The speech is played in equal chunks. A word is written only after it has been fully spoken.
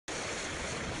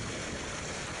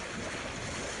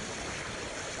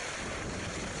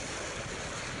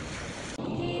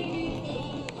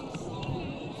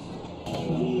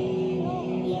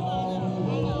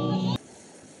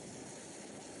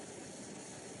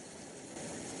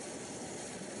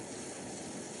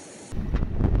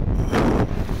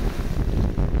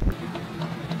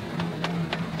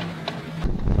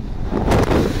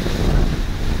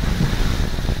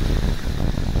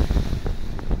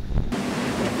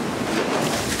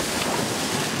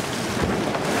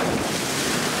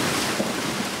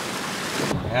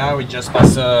Yeah, we just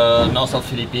passed north of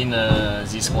Philippines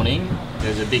this morning.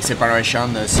 There's a big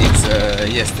separation since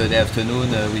yesterday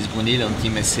afternoon with Brunel on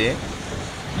Team Alvimedica.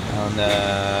 And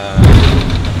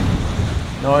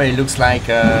no, it looks like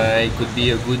it could be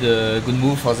a good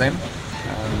move for them.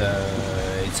 And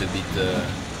it's a bit,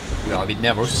 we are a bit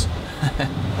nervous.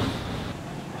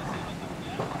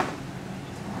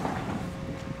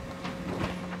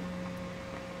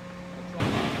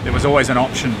 There was always an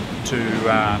option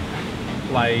to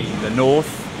play the north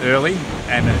early,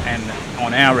 and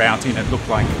on our routing it looked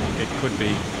like it could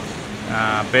be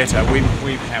better.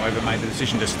 We've however made the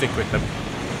decision to stick with the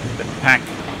pack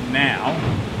now,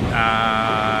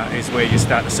 is where you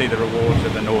start to see the rewards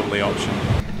of the northerly option.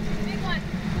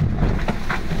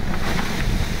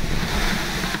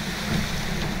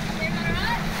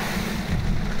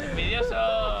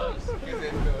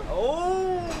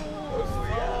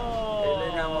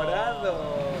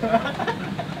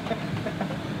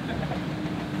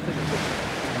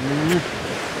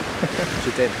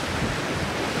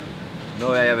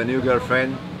 No, I have a new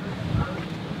girlfriend.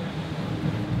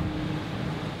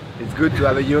 It's good to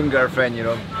have a young girlfriend, you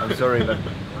know. I'm sorry, but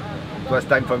it was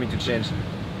time for me to change.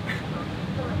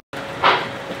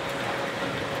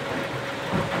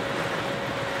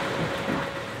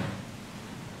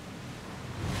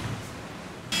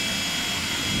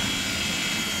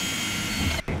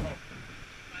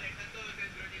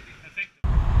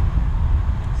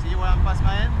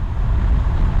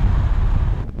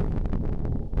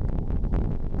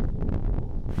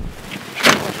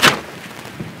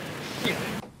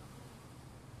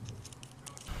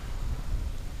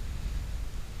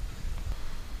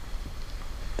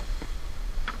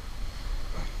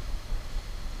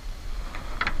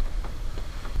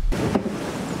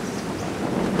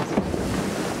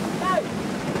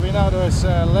 We know there's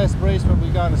less breeze when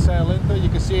we're going to sail into. You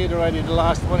can see it already the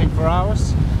last 24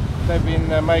 hours. They've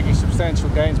been making substantial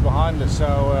gains behind us,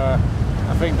 so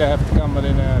I think they have to come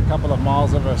within a couple of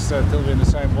miles of us till we're in the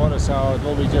same water, so it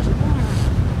will be just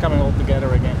coming all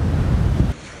together again.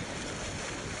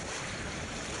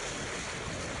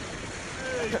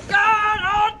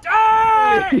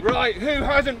 Right, who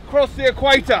hasn't crossed the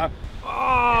equator?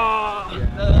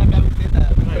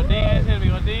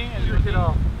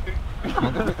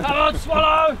 Come on,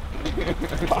 swallow!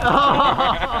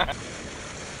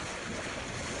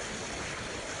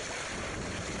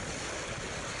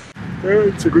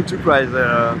 It's a good surprise.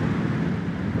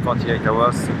 48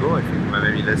 hours ago, I think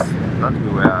maybe less than that, we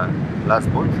were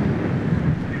last boat.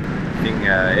 I think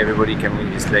everybody can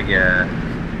win this leg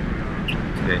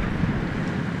today.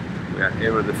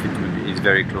 Wherever the fit will be is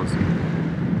very close. I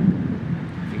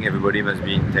think everybody must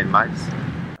be in 10 miles.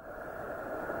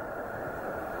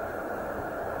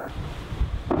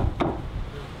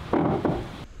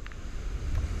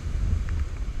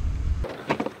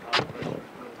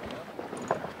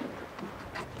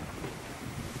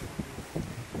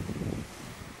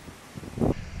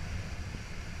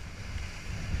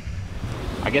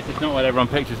 I guess it's not what everyone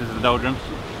pictures as the doldrums,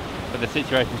 but the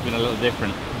situation's been a little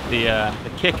different. The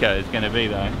kicker is going to be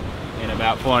though, in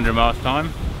about 400 miles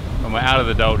time, when we're out of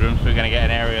the doldrums, we're going to get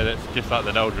an area that's just like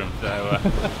the doldrums. So.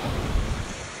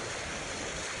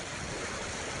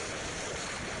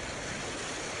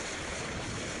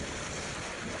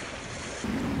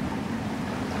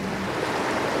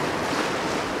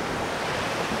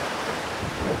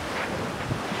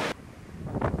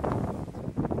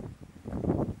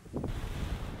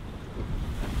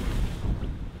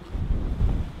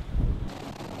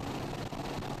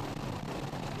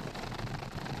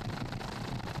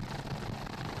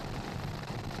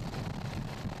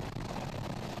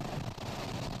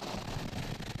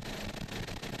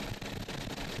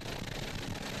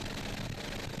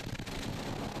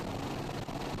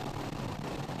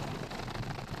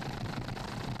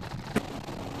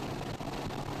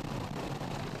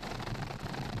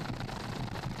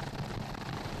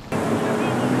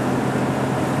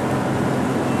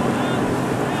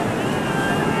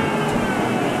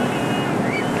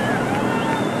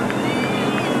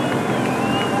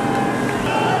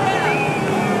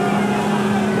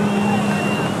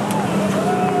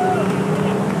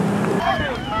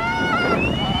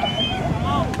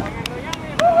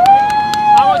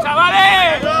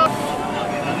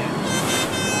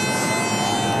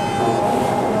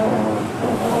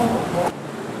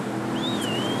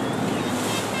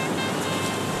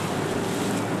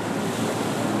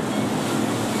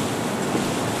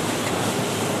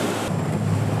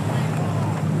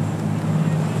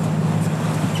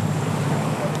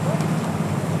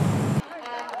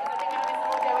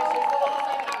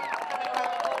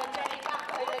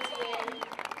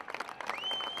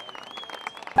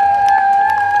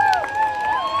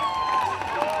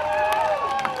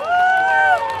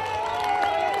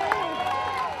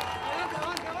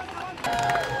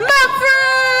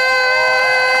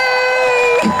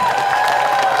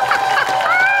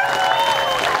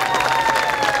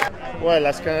 Well,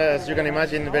 as you can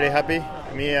imagine, very happy,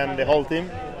 me and the whole team.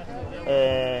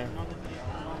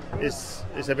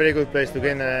 It's a very good place to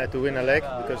win a leg,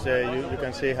 because you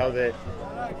can see how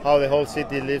the whole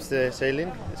city lives the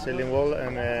sailing wall,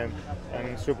 and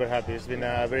I'm super happy. It's been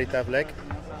a very tough leg,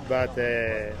 but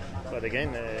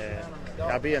again,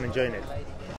 happy and enjoying it.